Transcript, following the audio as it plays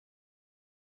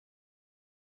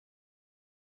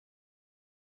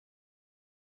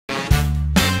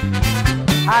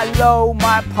Hello,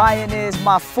 my pioneers,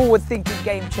 my forward-thinking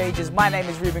game changers. My name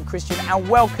is Reuben Christian, and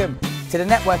welcome to the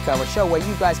Networker, a show where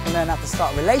you guys can learn how to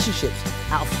start relationships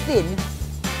out of thin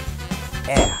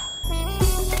air.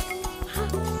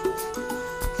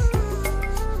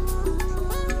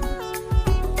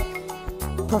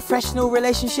 Professional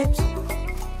relationships?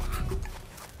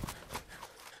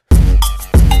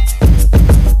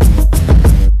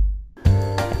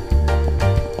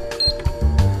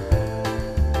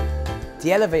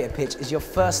 The elevator pitch is your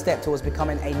first step towards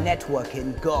becoming a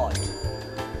networking god.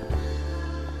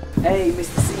 Hey,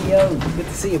 Mr. CEO. Good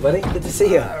to see you, buddy. Good to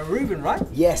see you. Reuben, right?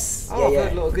 Yes. Oh, I've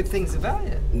heard a lot of good things about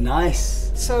you.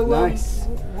 Nice. So, nice.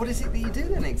 What is it that you do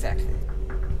then exactly?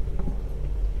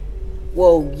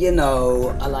 Well, you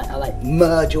know, I like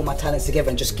merge all my talents together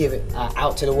and just give it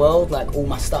out to the world, like all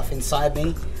my stuff inside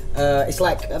me. It's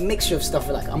like a mixture of stuff.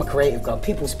 Like, I'm a creative guy,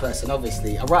 people's person,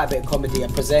 obviously. I write a bit of comedy, I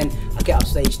present, I get up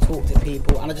stage, talk to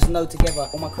people, and I just know together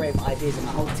all my creative ideas and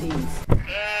my whole teams.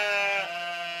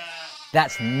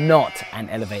 That's not an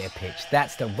elevator pitch.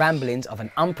 That's the ramblings of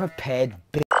an unprepared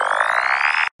bitch.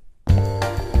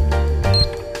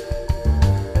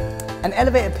 An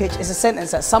elevator pitch is a sentence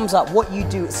that sums up what you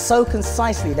do so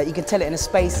concisely that you can tell it in a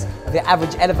space of your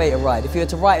average elevator ride. If you were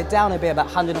to write it down, it'd be about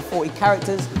 140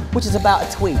 characters, which is about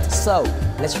a tweet. So,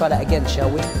 let's try that again, shall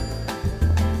we?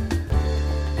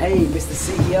 Hey, Mr.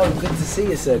 CEO, good to see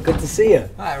you, sir. Good to see you.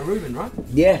 Hi, Reuben, right?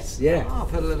 Yes, yeah. Oh,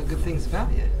 I've heard a lot of good things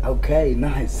about you. Okay,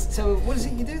 nice. So, what is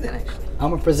it you do then, actually?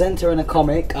 I'm a presenter and a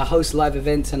comic. I host live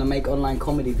events and I make online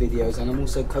comedy videos. And I'm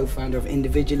also co-founder of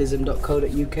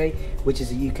individualism.co.uk, which is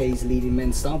the UK's leading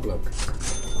men's style blog.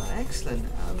 Oh, excellent.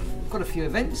 We've got a few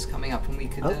events coming up and we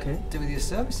could do with your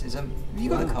services. Have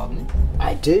you got a card, haven't you?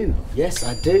 I do. Yes,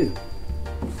 I do.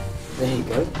 There you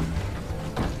go.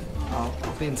 I'll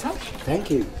be in touch. Thank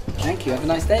you. Thank you. Have a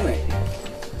nice day, mate.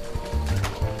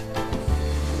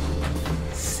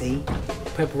 See?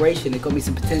 Preparation, it got me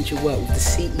some potential work with the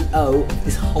CEO of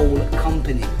this whole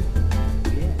company.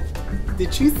 Yeah.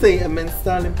 Did you say a men's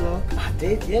styling blog? I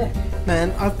did, yeah.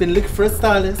 Man, I've been looking for a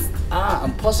stylist.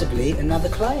 And possibly another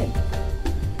client.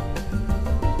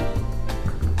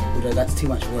 Although that's too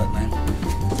much work, man.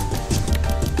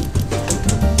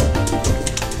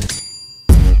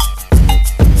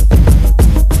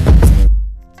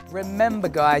 Remember,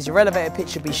 guys, your elevator pitch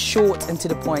should be short and to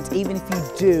the point, even if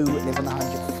you do live on the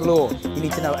 100th floor. You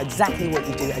need to know exactly what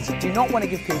you do, as you do not want to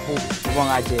give people the wrong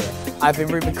idea. I've been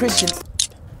Reuben Christian.